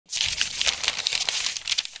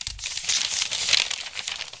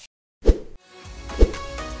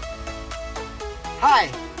Hi.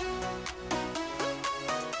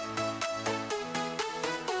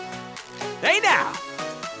 Hey now!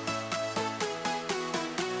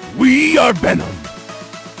 We are Venom.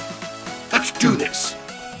 Let's do this.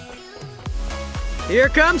 Here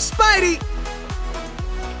comes Spidey!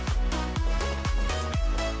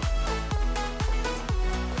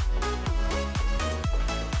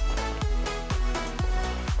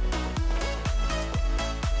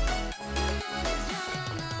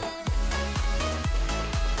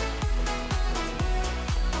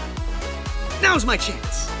 Now's my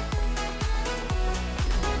chance.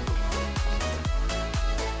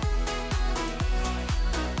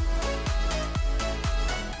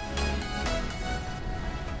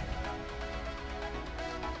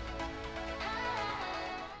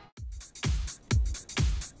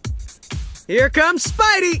 Here comes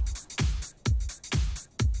Spidey!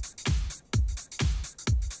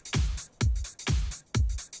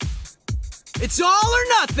 It's all or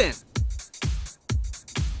nothing!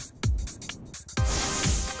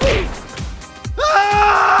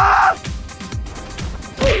 Ah!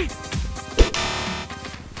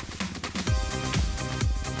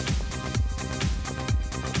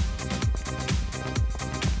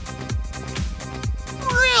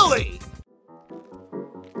 Really?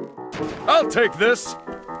 I'll take this.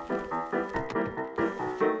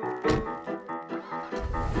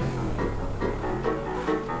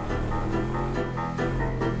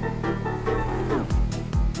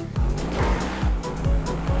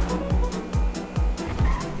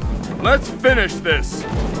 Let's finish this.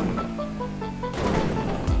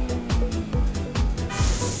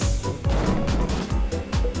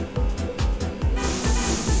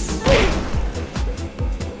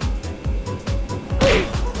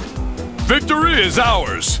 Victory is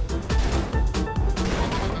ours.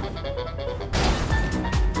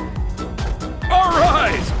 All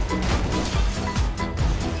right.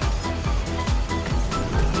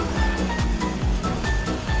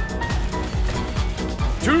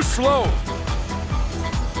 Too slow.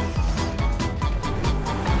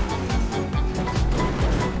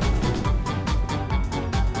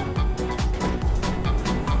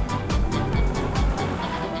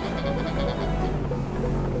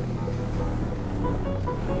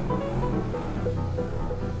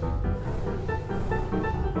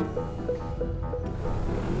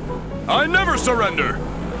 I never surrender!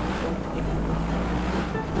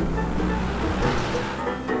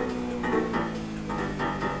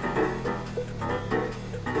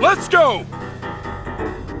 Let's go!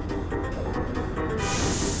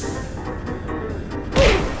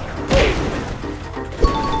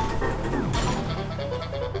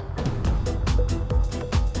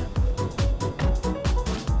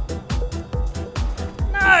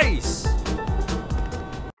 Nice!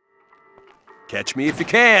 Catch me if you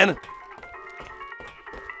can.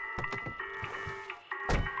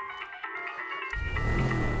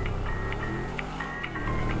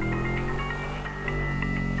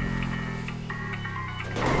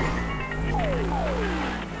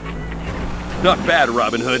 Not bad,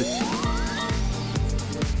 Robin Hood.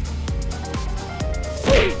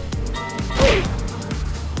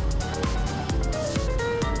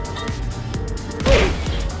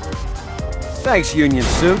 Thanks, Union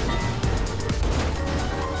Suit.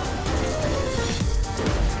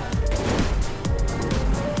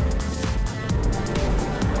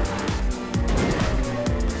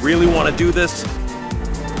 Really want to do this?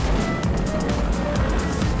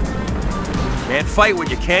 Can't fight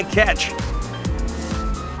what you can't catch.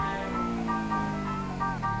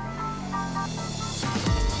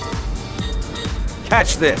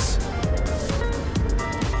 Catch this.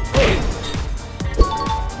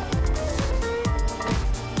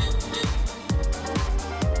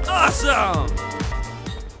 Awesome!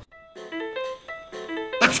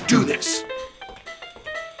 Let's do this.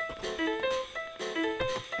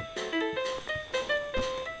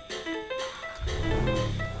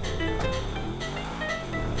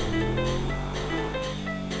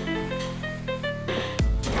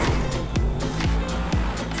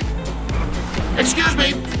 Excuse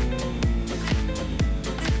me.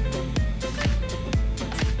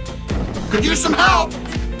 Could use some help.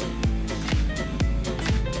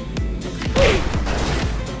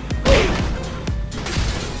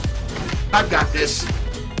 I've got this.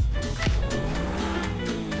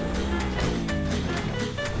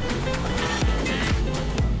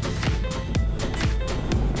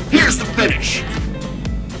 Here's the finish.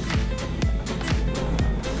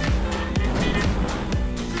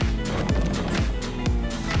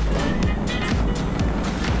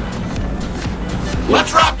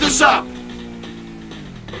 Let's wrap this up.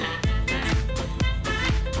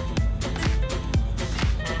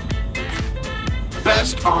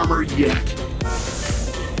 best armor yet.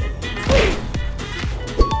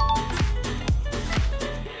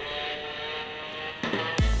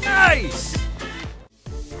 Nice!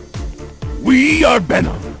 We are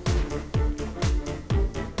Venom.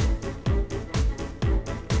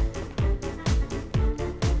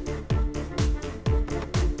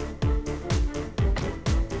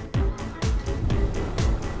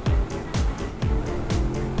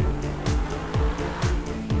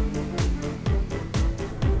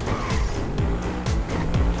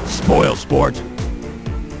 Spoil sport.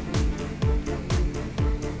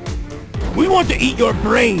 We want to eat your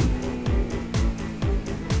brain.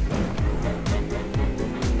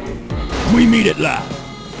 We meet at last.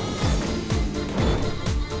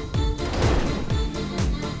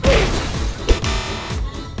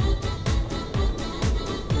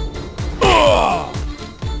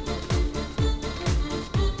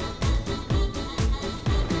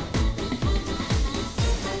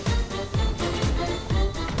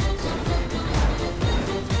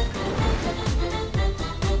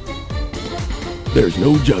 There's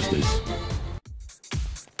no justice.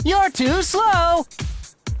 You're too slow!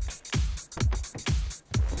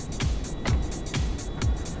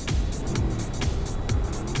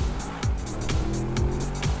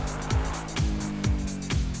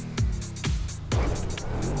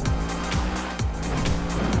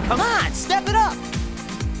 Come on, step it up!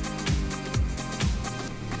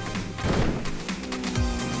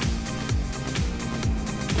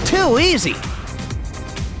 Too easy!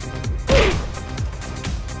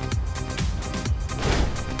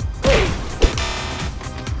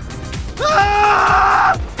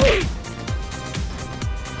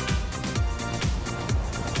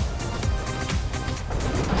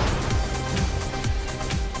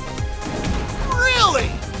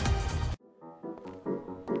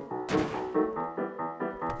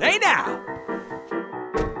 Hey now!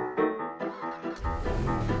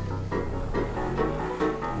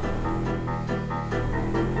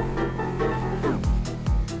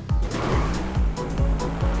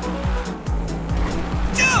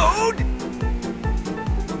 Dude!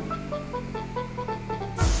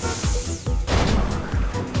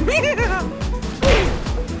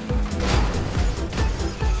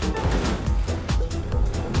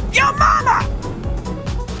 Your mama!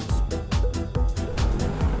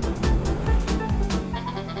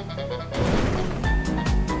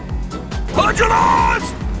 Vigilance!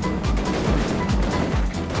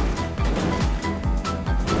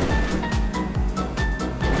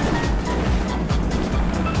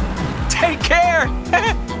 Take care!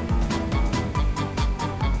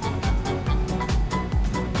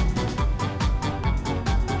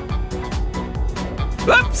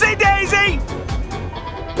 Oopsie daisy!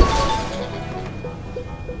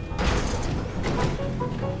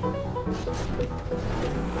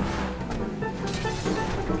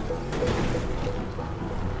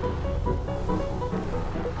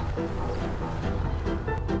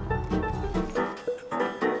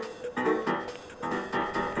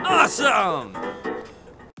 Awesome!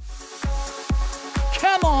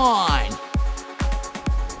 Come on!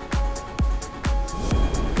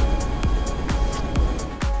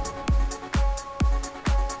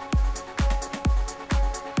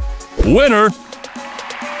 Winner!